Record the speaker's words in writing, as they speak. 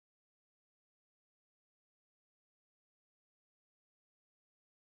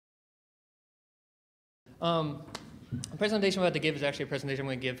The presentation I'm about to give is actually a presentation I'm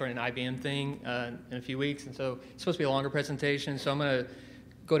going to give for an IBM thing in a few weeks, and so it's supposed to be a longer presentation, so I'm going to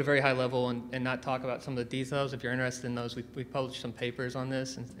go to a very high level and not talk about some of the details. If you're interested in those, we published some papers on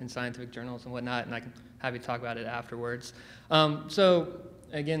this in scientific journals and whatnot, and I can have you talk about it afterwards. So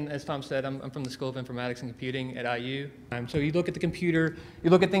again, as Tom said, I'm from the School of Informatics and Computing at IU. So you look at the computer,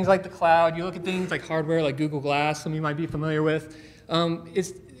 you look at things like the cloud, you look at things like hardware like Google Glass, some of you might be familiar with.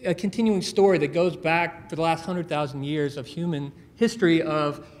 It's a continuing story that goes back for the last 100,000 years of human history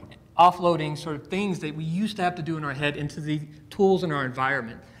of offloading sort of things that we used to have to do in our head into the tools in our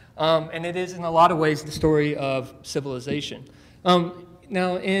environment. And it is in a lot of ways the story of civilization.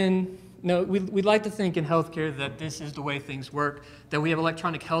 We'd like to think in healthcare that this is the way things work, that we have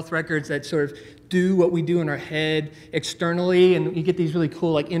electronic health records that sort of do what we do in our head externally, and you get these really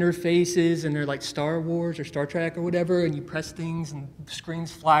cool like interfaces, and they're like Star Wars or Star Trek or whatever, and you press things and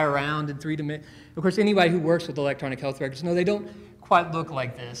screens fly around in 3 dimensions. Of course, anybody who works with electronic health records, no, they don't quite look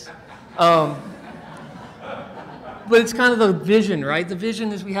like this. But it's kind of the vision, right? The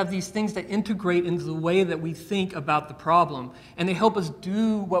vision is we have these things that integrate into the way that we think about the problem, and they help us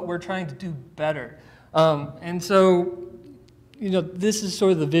do what we're trying to do better. And so, this is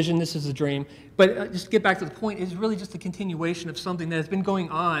sort of the vision, this is the dream. But just to get back to the point, it's really just a continuation of something that has been going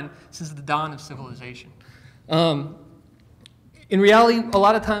on since the dawn of civilization. In reality, a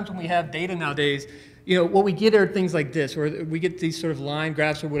lot of times when we have data nowadays, what we get are things like this, where we get these sort of line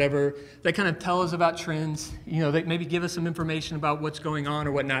graphs or whatever that kind of tell us about trends, that maybe give us some information about what's going on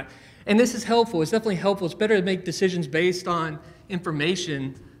or whatnot. And this is helpful. It's definitely helpful. It's better to make decisions based on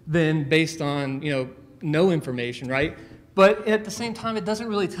information than based on, no information, right? But at the same time, it doesn't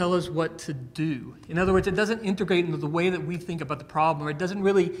really tell us what to do. In other words, it doesn't integrate into the way that we think about the problem, or it doesn't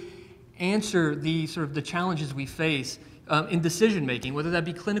really answer the sort of the challenges we face in decision-making, whether that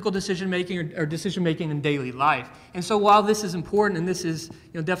be clinical decision-making or decision-making in daily life. And so while this is important and this is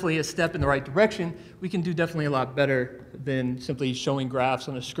definitely a step in the right direction, we can do definitely a lot better than simply showing graphs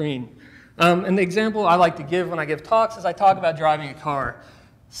on a screen. And the example I like to give when I give talks is I talk about driving a car.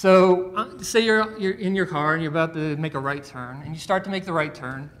 So say you're in your car and you're about to make a right turn, and you start to make the right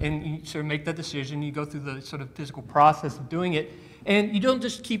turn, and you sort of make that decision, you go through the sort of physical process of doing it, and you don't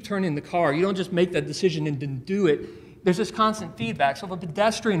just keep turning the car, you don't just make that decision and then do it. There's this constant feedback. So if a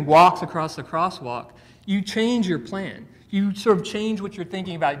pedestrian walks across the crosswalk, you change your plan. You sort of change what you're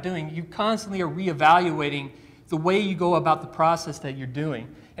thinking about doing. You constantly are reevaluating the way you go about the process that you're doing.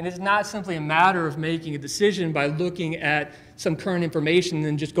 And it's not simply a matter of making a decision by looking at some current information and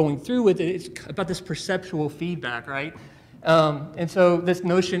then just going through with it. It's about this perceptual feedback, right? And so this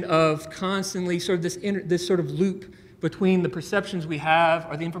notion of constantly sort of this sort of loop between the perceptions we have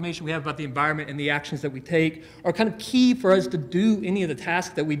or the information we have about the environment and the actions that we take are kind of key for us to do any of the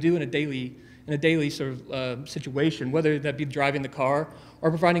tasks that we do in a daily sort of situation, whether that be driving the car or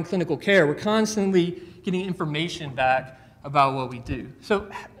providing clinical care. We're constantly getting information back about what we do. So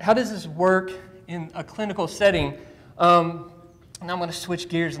how does this work in a clinical setting? Now I'm going to switch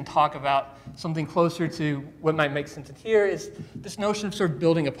gears and talk about something closer to what might make sense in here is this notion of sort of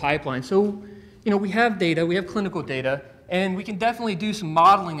building a pipeline. So we have data, we have clinical data, and we can definitely do some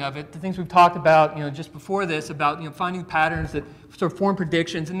modeling of it, the things we've talked about just before this, about finding patterns that sort of form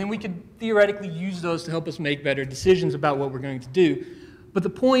predictions, and then we could theoretically use those to help us make better decisions about what we're going to do. But the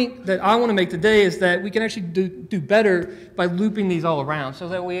point that I want to make today is that we can actually do better by looping these all around, so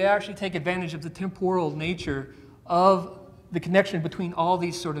that we actually take advantage of the temporal nature of the connection between all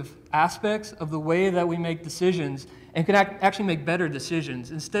these sort of aspects of the way that we make decisions and can actually make better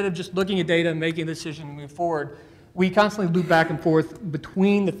decisions. Instead of just looking at data and making a decision and move forward, we constantly loop back and forth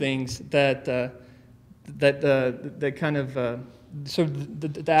between the things that kind of sort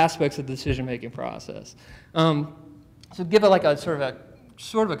of the aspects of the decision-making process. So give it like a sort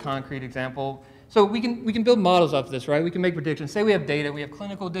of a concrete example. So we can build models off of this, right? We can make predictions. Say we have data, we have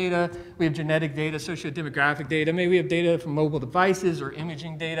clinical data, we have genetic data, socio-demographic data, maybe we have data from mobile devices or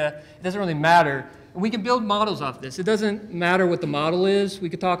imaging data. It doesn't really matter. We can build models off this. It doesn't matter what the model is. We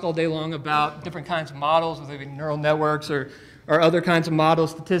could talk all day long about different kinds of models, whether it be neural networks or other kinds of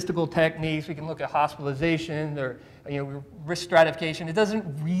models, statistical techniques. We can look at hospitalization or risk stratification. It doesn't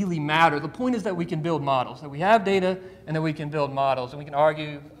really matter. The point is that we can build models, that we have data and that we can build models. And we can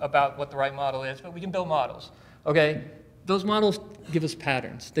argue about what the right model is, but we can build models. Okay? Those models give us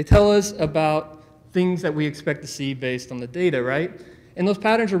patterns. They tell us about things that we expect to see based on the data, right? And those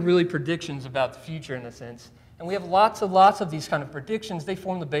patterns are really predictions about the future in a sense. And we have lots of these kind of predictions. They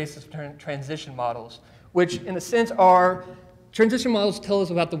form the basis of transition models, which in a sense are transition models tell us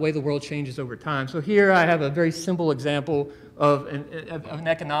about the way the world changes over time. So here I have a very simple example of an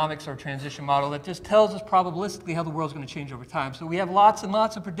economics or transition model that just tells us probabilistically how the world's going to change over time. So we have lots and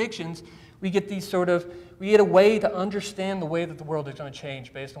lots of predictions. We get we get a way to understand the way that the world is going to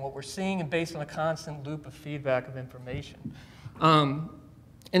change based on what we're seeing and based on a constant loop of feedback of information.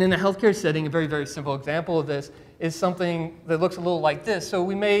 And in a healthcare setting, a very, very simple example of this is something that looks a little like this. So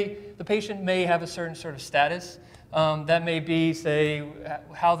the patient may have a certain sort of status. That may be, say,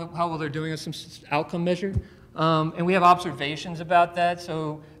 how well they're doing on some outcome measure. And we have observations about that.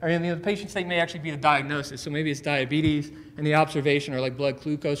 So the patient state may actually be the diagnosis. So maybe it's diabetes, and the observation are like blood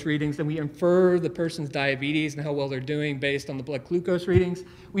glucose readings. Then we infer the person's diabetes and how well they're doing based on the blood glucose readings.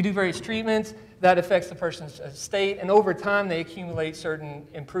 We do various treatments that affects the person's state, and over time they accumulate certain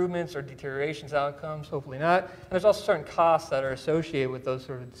improvements or deteriorations, outcomes, hopefully not. And there's also certain costs that are associated with those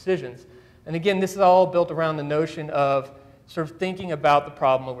sort of decisions. And again, this is all built around the notion of sort of thinking about the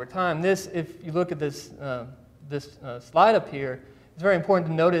problem over time. This, if you look at this slide up here, it's very important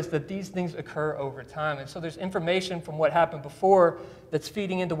to notice that these things occur over time. And so there's information from what happened before that's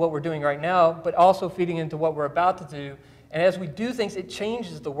feeding into what we're doing right now, but also feeding into what we're about to do. And as we do things, it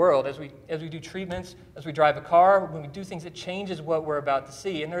changes the world. As we do treatments, as we drive a car, when we do things, it changes what we're about to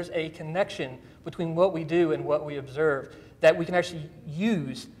see. And there's a connection between what we do and what we observe that we can actually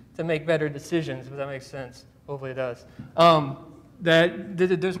use to make better decisions, if that makes sense. Hopefully it does.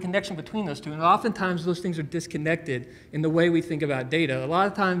 There's a connection between those two, and oftentimes those things are disconnected in the way we think about data. A lot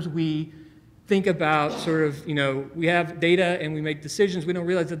of times we think about we have data and we make decisions. We don't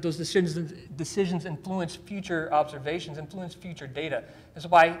realize that those decisions influence future observations, influence future data. And so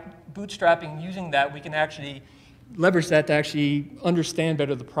by bootstrapping, using that, we can actually leverage that to actually understand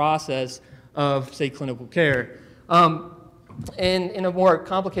better the process of, say, clinical care. And in a more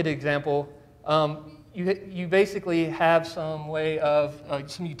complicated example, you basically have some way of,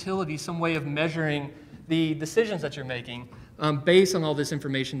 some utility, some way of measuring the decisions that you're making based on all this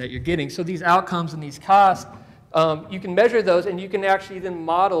information that you're getting. So these outcomes and these costs, you can measure those, and you can actually then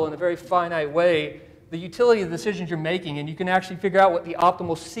model in a very finite way the utility of the decisions you're making, and you can actually figure out what the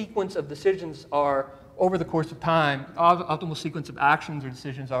optimal sequence of decisions are over the course of time, optimal sequence of actions or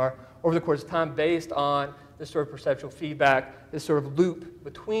decisions are over the course of time based on this sort of perceptual feedback, this sort of loop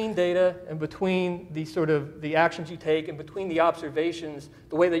between data and between the actions you take and between the observations,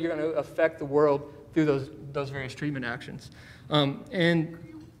 the way that you're going to affect the world through those various treatment actions. And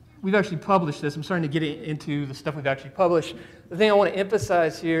we've actually published this. I'm starting to get into the stuff we've actually published. The thing I want to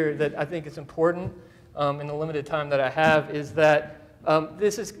emphasize here that I think is important in the limited time that I have is that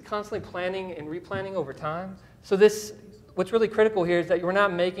this is constantly planning and replanning over time. So what's really critical here is that you're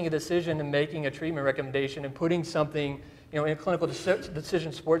not making a decision and making a treatment recommendation and putting something in a clinical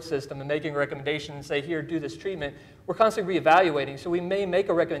decision support system and making a recommendation and say, here, do this treatment. We're constantly reevaluating. So we may make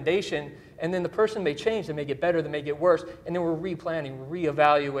a recommendation, and then the person may change. They may get better, they may get worse, and then we're replanning, we're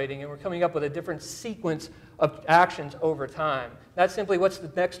reevaluating, and we're coming up with a different sequence of actions over time. Not simply what's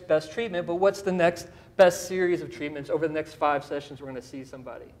the next best treatment, but what's the next best series of treatments over the next 5 sessions we're going to see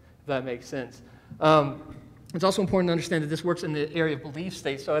somebody, if that makes sense. It's also important to understand that this works in the area of belief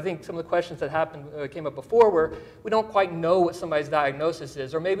states. So I think some of the questions that came up before were, we don't quite know what somebody's diagnosis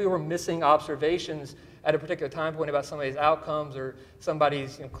is, or maybe we're missing observations at a particular time point about somebody's outcomes or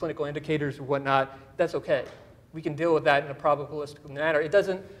somebody's clinical indicators or whatnot. That's okay. We can deal with that in a probabilistic manner.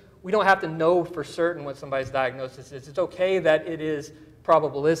 We don't have to know for certain what somebody's diagnosis is. It's okay that it is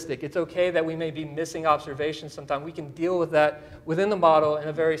probabilistic. It's okay that we may be missing observations sometimes. We can deal with that within the model in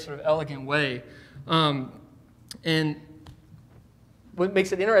a very sort of elegant way. And what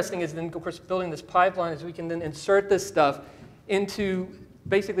makes it interesting is then, of course, building this pipeline is we can then insert this stuff into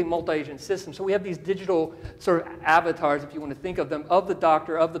basically multi-agent systems. So we have these digital sort of avatars, if you want to think of them, of the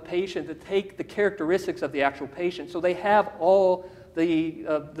doctor, of the patient, that take the characteristics of the actual patient. So they have all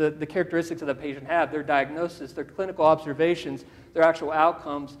the characteristics that the patient have, their diagnosis, their clinical observations, their actual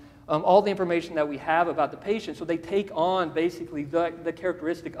outcomes, all the information that we have about the patient. So they take on basically the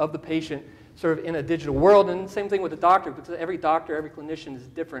characteristic of the patient sort of in a digital world. And same thing with the doctor, because every doctor, every clinician is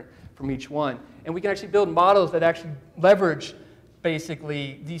different from each one. And we can actually build models that actually leverage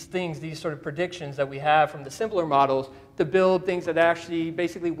basically these things, these sort of predictions that we have from the simpler models to build things that actually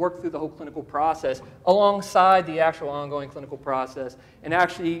basically work through the whole clinical process alongside the actual ongoing clinical process, and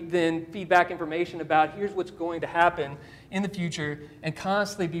actually then feed back information about here's what's going to happen in the future and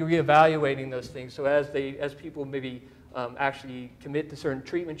constantly be reevaluating those things. So as people maybe actually commit to certain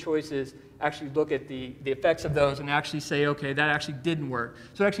treatment choices, actually look at the effects of those and actually say, okay, that actually didn't work.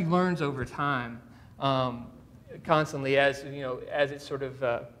 So it actually learns over time constantly as it sort of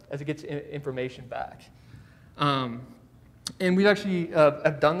as it gets information back. And we actually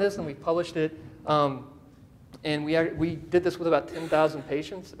have done this, and we published it. And we did this with about 10,000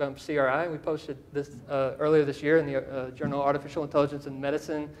 patients, CRI. We posted this earlier this year in the journal Artificial Intelligence in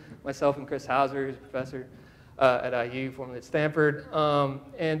Medicine, myself and Chris Hauser, who's a professor at IU, formerly at Stanford.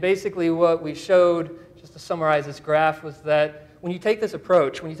 And basically what we showed, just to summarize this graph, was that when you take this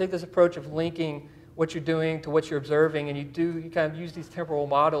approach of linking what you're doing to what you're observing, and you kind of use these temporal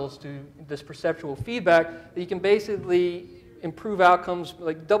models to this perceptual feedback, that you can basically improve outcomes,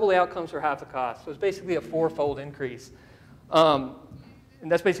 like double the outcomes for half the cost. So it's basically a 4-fold increase. And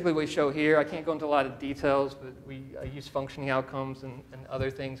that's basically what we show here. I can't go into a lot of details, but I use functioning outcomes and other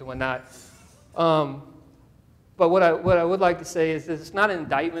things and whatnot. But what I would like to say is that it's not an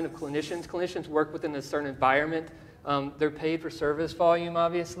indictment of clinicians. Clinicians work within a certain environment. They're paid for service volume,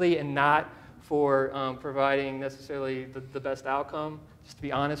 obviously, and not for providing necessarily the best outcome, just to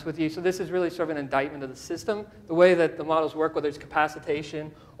be honest with you. So this is really sort of an indictment of the system. The way that the models work, whether it's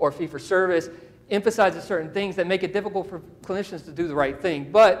capacitation or fee-for-service, emphasizes certain things that make it difficult for clinicians to do the right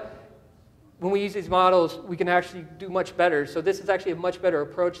thing. But when we use these models, we can actually do much better. So this is actually a much better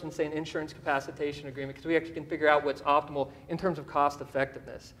approach than, say, an insurance capacitation agreement, because we actually can figure out what's optimal in terms of cost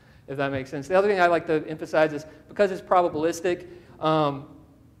effectiveness, if that makes sense. The other thing I like to emphasize is because it's probabilistic,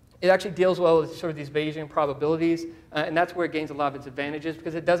 it actually deals well with sort of these Bayesian probabilities, and that's where it gains a lot of its advantages,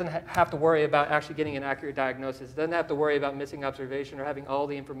 because it doesn't have to worry about actually getting an accurate diagnosis. It doesn't have to worry about missing observation or having all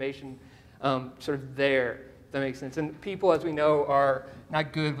the information sort of there. If that makes sense. And people, as we know, are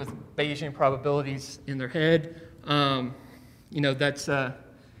not good with Bayesian probabilities in their head. That's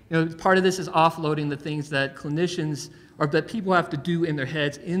part of this is offloading the things that clinicians or that people have to do in their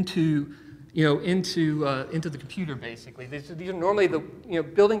heads into the computer, basically. These are normally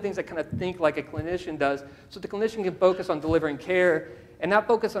building things that kind of think like a clinician does, so the clinician can focus on delivering care and not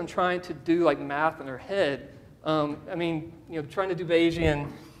focus on trying to do like math in their head. Trying to do Bayesian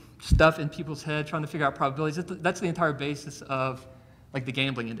stuff in people's head, trying to figure out probabilities. That's the entire basis of like the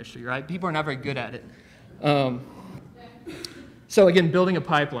gambling industry, right? People are not very good at it. So again, building a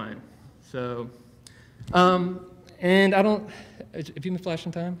pipeline. So, and I don't, have you been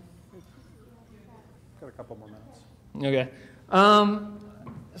flashing time? Got a couple more minutes. Okay.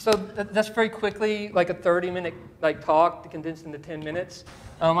 So that's very quickly like a 30-minute talk condensed into 10 minutes.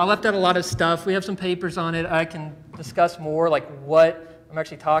 I left out a lot of stuff. We have some papers on it. I can discuss more like what I'm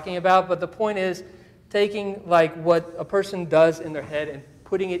actually talking about, but the point is taking like what a person does in their head and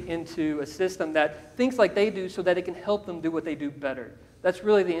putting it into a system that thinks like they do so that it can help them do what they do better. That's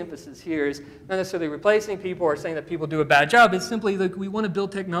really the emphasis here, is not necessarily replacing people or saying that people do a bad job. It's simply like we want to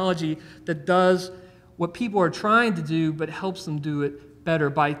build technology that does what people are trying to do but helps them do it better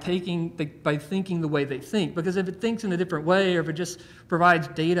by thinking the way they think. Because if it thinks in a different way, or if it just provides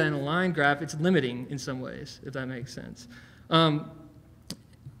data in a line graph, it's limiting in some ways, if that makes sense.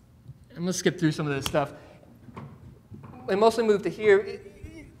 I'm going to skip through some of this stuff. I mostly moved to here.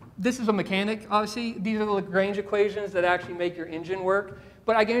 This is a mechanic, obviously. These are the Lagrange equations that actually make your engine work.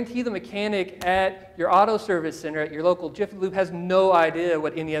 But I guarantee the mechanic at your auto service center, at your local Jiffy Lube, has no idea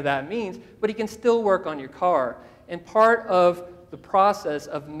what any of that means, but he can still work on your car. And part of the process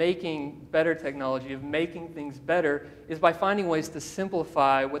of making better technology, of making things better, is by finding ways to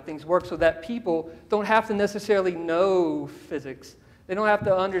simplify what things work so that people don't have to necessarily know physics. They don't have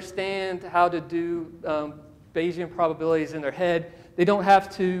to understand how to do Bayesian probabilities in their head. They don't have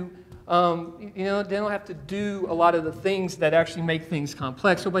to, they don't have to do a lot of the things that actually make things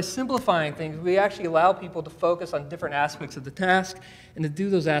complex. So by simplifying things, we actually allow people to focus on different aspects of the task and to do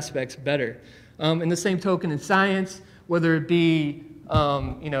those aspects better. In the same token, in science, whether it be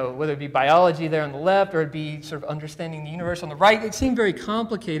biology there on the left, or it be sort of understanding the universe on the right, it seemed very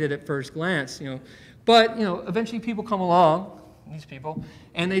complicated at first glance, But eventually people come along, these people,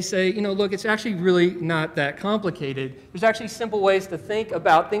 and they say, look, it's actually really not that complicated. There's actually simple ways to think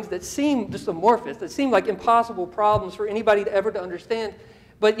about things that seem just amorphous, that seem like impossible problems for anybody to ever to understand,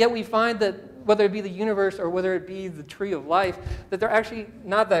 but yet we find that whether it be the universe or whether it be the tree of life, that they're actually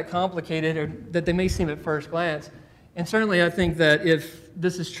not that complicated, or that they may seem at first glance. And certainly I think that if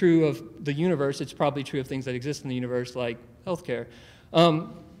this is true of the universe, it's probably true of things that exist in the universe, like healthcare.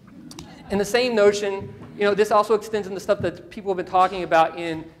 And the same notion, this also extends into stuff that people have been talking about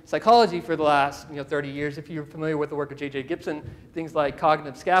in psychology for the last 30 years. If you're familiar with the work of J.J. Gibson, things like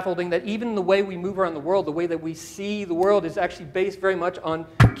cognitive scaffolding, that even the way we move around the world, the way that we see the world, is actually based very much on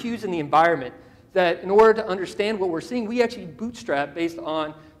cues in the environment. That in order to understand what we're seeing, we actually bootstrap based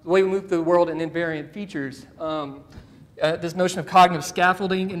on the way we move through the world and invariant features. This notion of cognitive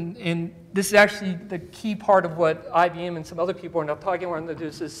scaffolding, and this is actually the key part of what IBM and some other people are now talking about.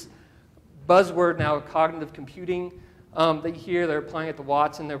 There's this buzzword now, cognitive computing. that you hear they're applying it to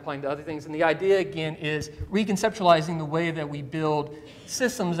Watson, they're applying to other things. And the idea, again, is reconceptualizing the way that we build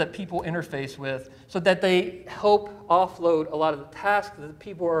systems that people interface with so that they help offload a lot of the tasks that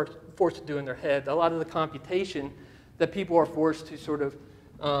people are forced to do in their head, a lot of the computation that people are forced to sort of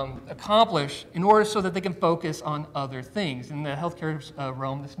accomplish in order so that they can focus on other things. In the healthcare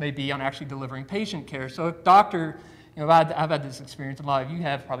realm, this may be on actually delivering patient care. So a doctor, I've had this experience, a lot of you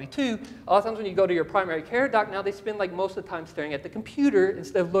have probably too. A lot of times when you go to your primary care doc now, they spend like most of the time staring at the computer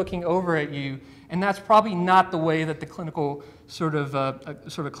instead of looking over at you. And that's probably not the way that the clinical sort of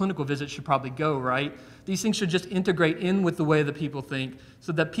a clinical visit should probably go, right? These things should just integrate in with the way that people think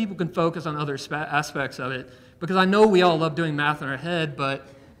so that people can focus on other aspects of it. Because I know we all love doing math in our head, but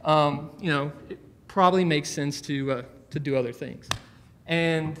it probably makes sense to do other things.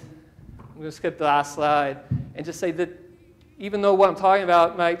 And I'm going to skip the last slide and just say that even though what I'm talking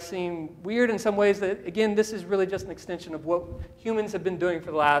about might seem weird in some ways, that again, this is really just an extension of what humans have been doing for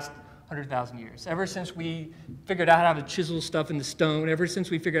the last 100,000 years. Ever since we figured out how to chisel stuff into stone, ever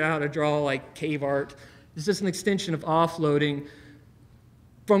since we figured out how to draw like cave art, it's just an extension of offloading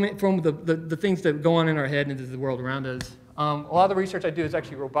from the things that go on in our head into the world around us. A lot of the research I do is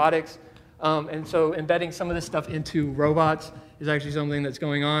actually robotics, and so embedding some of this stuff into robots is actually something that's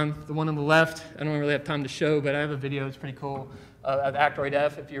going on. The one on the left, I don't really have time to show, but I have a video, it's pretty cool, of Actroid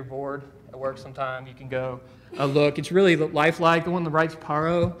F. If you're bored at work sometime, you can go look. It's really lifelike. The one on the right's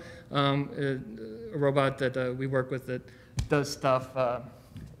Paro, a robot that we work with that does stuff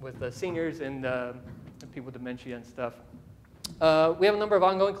with the seniors and people with dementia and stuff. We have a number of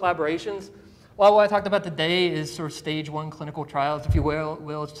ongoing collaborations. A lot of what I talked about today is sort of stage 1 clinical trials, if you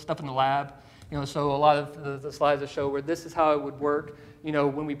will, stuff in the lab. So a lot of the slides that show where this is how it would work.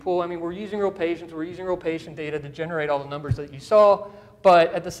 When we pull, we're using real patients, we're using real patient data to generate all the numbers that you saw,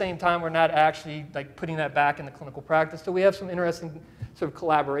 but at the same time, we're not actually like putting that back in the clinical practice. So we have some interesting sort of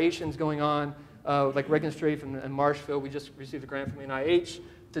collaborations going on, like Reagan Strafe and Marshville. We just received a grant from the NIH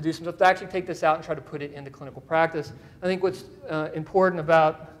to do some stuff to actually take this out and try to put it into clinical practice. I think what's important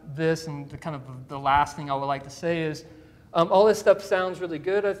about this, and the last thing I would like to say is, all this stuff sounds really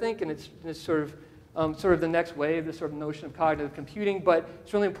good, I think, and it's sort of the next wave, this sort of notion of cognitive computing, but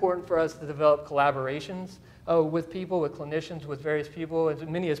it's really important for us to develop collaborations with people, with clinicians, with various people, as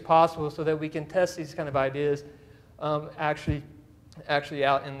many as possible, so that we can test these kind of ideas actually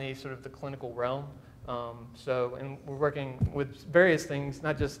out in the sort of the clinical realm. And we're working with various things,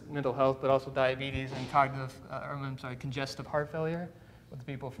 not just mental health, but also diabetes and congestive heart failure with the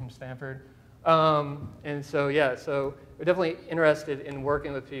people from Stanford. So we're definitely interested in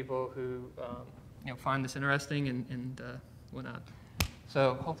working with people who find this interesting and whatnot.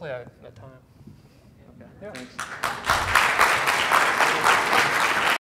 So hopefully I met time. Okay, yeah. Thanks.